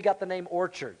 That's where we got the name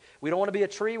Orchard. We don't want to be a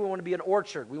tree. We want to be an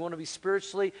orchard. We want to be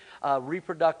spiritually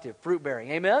reproductive, fruit-bearing.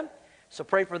 Amen? So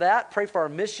pray for that. Pray for our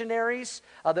missionaries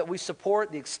that we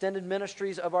support, the extended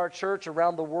ministries of our church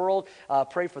around the world.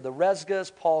 Pray for the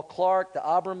Rezgas, Paul Clark, the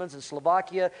Abermans in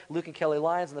Slovakia, Luke and Kelly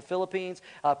Lyons in the Philippines.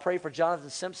 Pray for Jonathan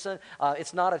Simpson.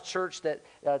 It's not a church that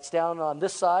it's down on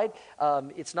this side.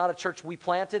 It's not a church we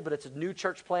planted, but it's a new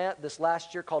church plant this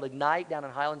last year called Ignite down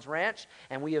in Highlands Ranch.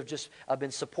 And we have just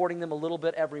been supporting them a little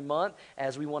bit every month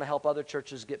as we want to help other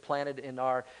churches get planted in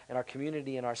our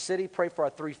community, in our city. Pray for our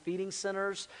 3 feeding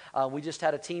centers. We just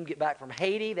had a team get back from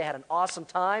Haiti. They had an awesome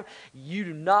time. You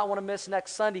do not want to miss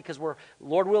next Sunday because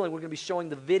Lord willing, we're going to be showing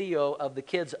the video of the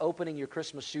kids opening your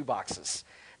Christmas shoe boxes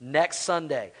next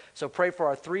Sunday. So pray for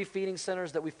our 3 feeding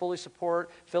centers that we fully support,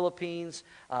 Philippines,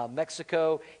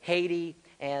 Mexico, Haiti,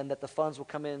 and that the funds will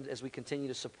come in as we continue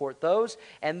to support those.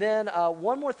 And then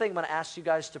one more thing I'm going to ask you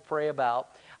guys to pray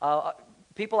about.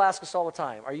 People ask us all the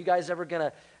time, are you guys ever going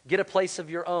to get a place of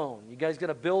your own? You guys going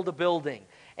to build a building?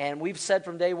 And we've said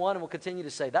from day one, and we'll continue to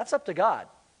say, that's up to God.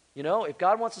 You know, if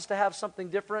God wants us to have something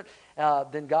different,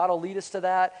 then God will lead us to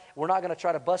that. We're not going to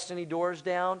try to bust any doors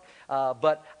down.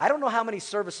 But I don't know how many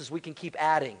services we can keep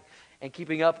adding and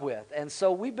keeping up with. And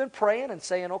so we've been praying and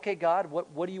saying, okay, God,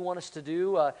 what do you want us to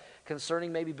do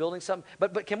concerning maybe building something?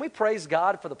 But can we praise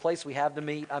God for the place we have to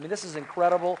meet? I mean, this is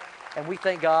incredible, and we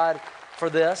thank God for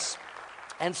this.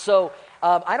 And so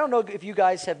I don't know if you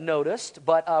guys have noticed,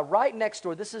 but right next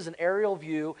door, this is an aerial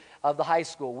view of the high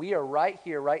school. We are right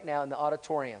here, right now in the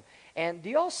auditorium. And do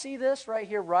y'all see this right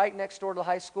here, right next door to the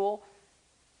high school?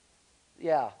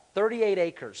 Yeah, 38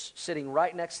 acres sitting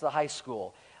right next to the high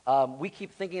school. We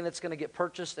keep thinking it's going to get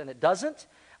purchased, and it doesn't.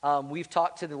 We've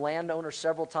talked to the landowner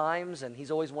several times, and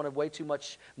he's always wanted way too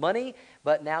much money,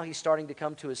 but now he's starting to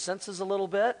come to his senses a little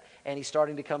bit, and he's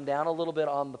starting to come down a little bit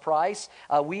on the price.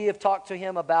 We have talked to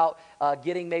him about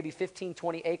getting maybe 15,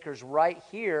 20 acres right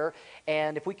here,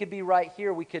 and if we could be right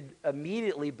here, we could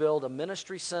immediately build a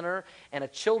ministry center and a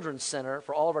children's center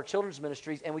for all of our children's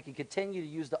ministries, and we can continue to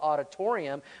use the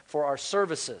auditorium for our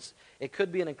services. It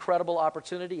could be an incredible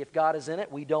opportunity if God is in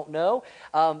it. We don't know,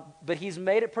 but he's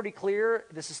made it pretty clear.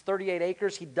 This This is 38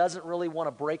 acres. He doesn't really want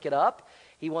to break it up.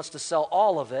 He wants to sell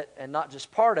all of it and not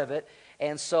just part of it.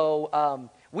 And so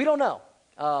we don't know.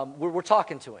 We're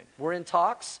talking to him. We're in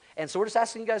talks. And so we're just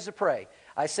asking you guys to pray.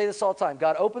 I say this all the time.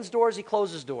 God opens doors, he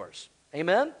closes doors.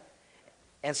 Amen?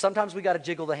 And sometimes we got to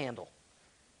jiggle the handle.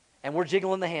 And we're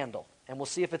jiggling the handle. And we'll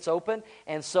see if it's open.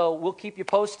 And so we'll keep you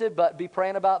posted, but be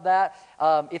praying about that.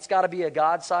 It's got to be a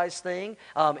God-sized thing.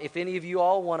 If any of you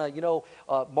all want to,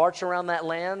 march around that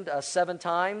land 7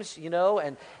 times,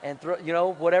 and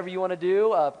whatever you want to do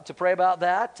to pray about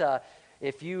that.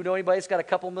 If you know anybody that's got a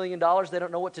couple $1 million they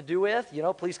don't know what to do with,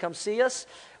 please come see us.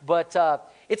 But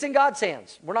it's in God's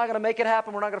hands. We're not going to make it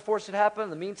happen. We're not going to force it to happen. In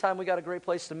the meantime, we got a great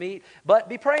place to meet. But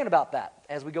be praying about that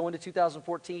as we go into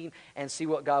 2014 and see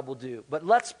what God will do. But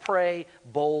let's pray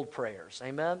bold prayers.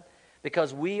 Amen?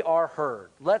 Because we are heard.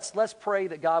 Let's pray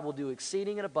that God will do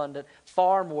exceeding and abundant,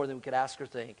 far more than we could ask or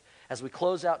think. As we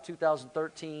close out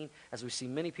 2013, as we see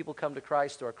many people come to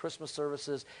Christ through our Christmas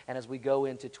services, and as we go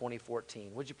into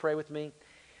 2014. Would you pray with me?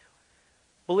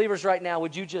 Believers, right now,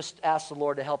 would you just ask the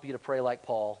Lord to help you to pray like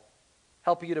Paul?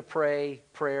 Help you to pray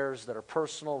prayers that are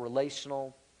personal,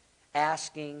 relational,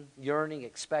 asking, yearning,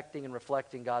 expecting, and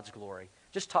reflecting God's glory.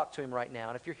 Just talk to him right now.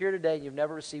 And if you're here today and you've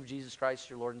never received Jesus Christ as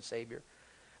your Lord and Savior,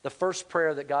 the first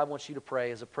prayer that God wants you to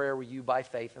pray is a prayer where you, by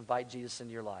faith, invite Jesus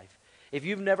into your life. If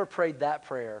you've never prayed that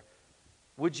prayer,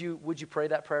 would you pray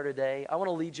that prayer today? I want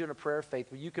to lead you in a prayer of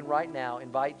faith where you can right now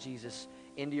invite Jesus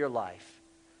into your life.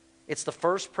 It's the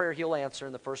first prayer he'll answer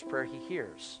and the first prayer he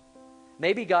hears.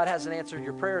 Maybe God hasn't answered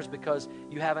your prayers because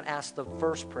you haven't asked the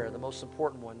first prayer, the most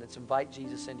important one, that's invite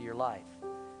Jesus into your life.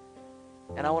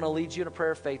 And I want to lead you in a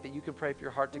prayer of faith that you can pray for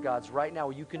your heart to God's right now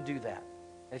where you can do that.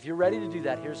 And if you're ready to do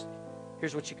that,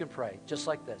 here's what you can pray, just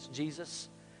like this. Jesus,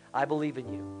 I believe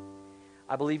in you.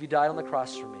 I believe you died on the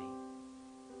cross for me.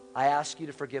 I ask you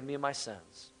to forgive me of my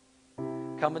sins.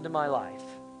 Come into my life.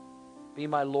 Be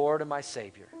my Lord and my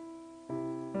Savior.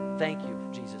 Thank you,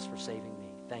 Jesus, for saving me.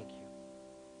 Thank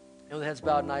you. With heads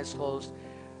bowed and eyes closed,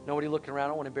 nobody looking around. I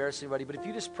don't want to embarrass anybody, but if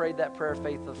you just prayed that prayer of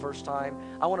faith for the first time,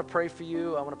 I want to pray for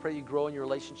you. I want to pray you grow in your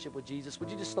relationship with Jesus.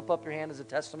 Would you just slip up your hand as a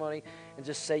testimony and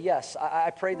just say, yes, I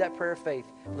prayed that prayer of faith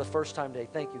for the first time today.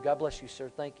 Thank you. God bless you, sir.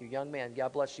 Thank you. Young man,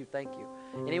 God bless you. Thank you.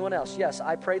 Anyone else? Yes,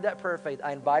 I prayed that prayer of faith.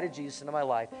 I invited Jesus into my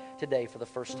life today for the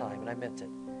first time, and I meant it.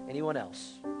 Anyone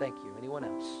else? Thank you. Anyone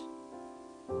else?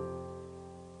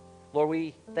 Lord,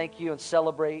 we thank you and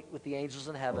celebrate with the angels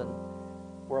in heaven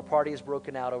where a party is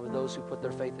broken out over those who put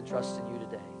their faith and trust in you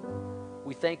today.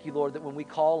 We thank you, Lord, that when we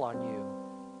call on you,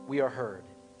 we are heard.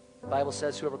 The Bible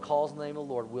says whoever calls in the name of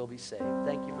the Lord will be saved.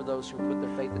 Thank you for those who put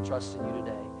their faith and trust in you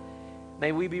today.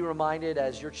 May we be reminded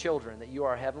as your children that you are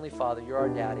our Heavenly Father, you're our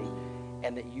Daddy,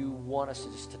 and that you want us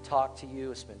to talk to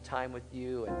you, spend time with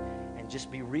you, and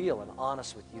just be real and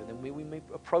honest with you. And then we may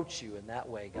approach you in that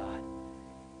way, God.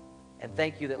 And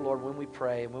thank you that, Lord, when we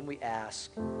pray and when we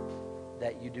ask,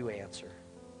 that you do answer.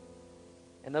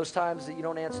 And those times that you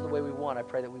don't answer the way we want, I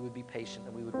pray that we would be patient,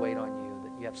 that we would wait on you,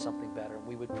 that you have something better. And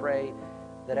we would pray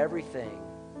that everything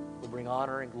would bring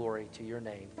honor and glory to your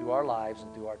name through our lives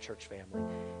and through our church family.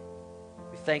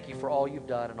 We thank you for all you've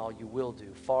done and all you will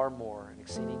do, far more and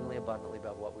exceedingly abundantly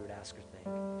above what we would ask or think.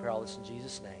 We pray all this in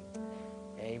Jesus' name.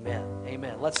 Amen.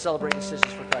 Amen. Let's celebrate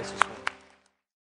decisions for Christ this morning.